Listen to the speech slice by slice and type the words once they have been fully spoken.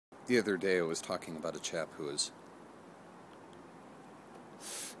The other day I was talking about a chap who was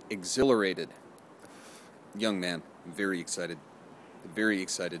exhilarated, young man, very excited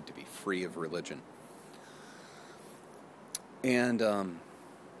to be free of religion. And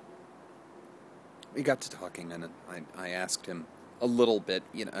we got to talking, and I asked him a little bit,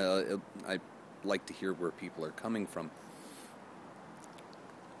 I like to hear where people are coming from.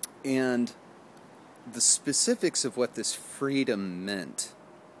 And the specifics of what this freedom meant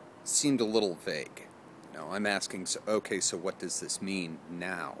seemed a little vague. I'm asking, so what does this mean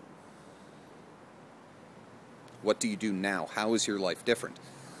now? What do you do now? How is your life different?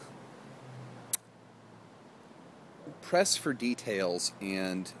 Press for details,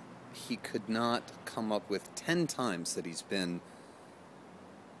 and he could not come up with 10 times that he's been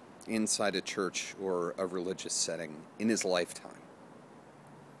inside a church or a religious setting in his lifetime.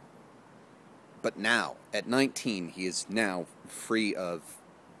 But now, at 19, he is now free of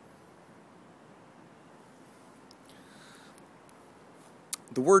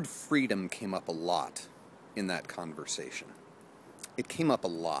the word freedom came up a lot in that conversation. It came up a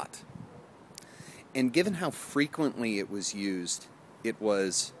lot. And given how frequently it was used, it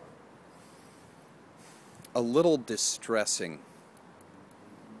was a little distressing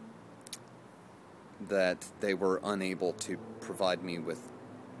that they were unable to provide me with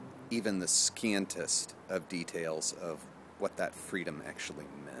even the scantest of details of what that freedom actually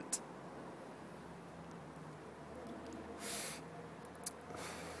meant.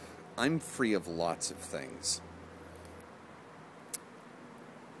 I'm free of lots of things,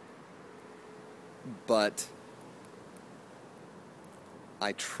 but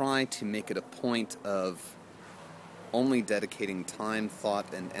I try to make it a point of only dedicating time,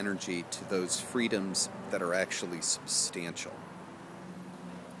 thought, and energy to those freedoms that are actually substantial.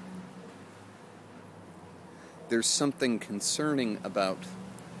 There's something concerning about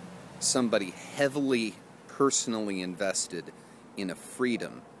somebody heavily personally invested in a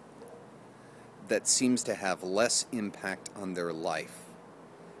freedom that seems to have less impact on their life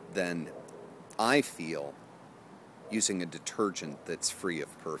than I feel using a detergent that's free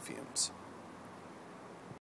of perfumes.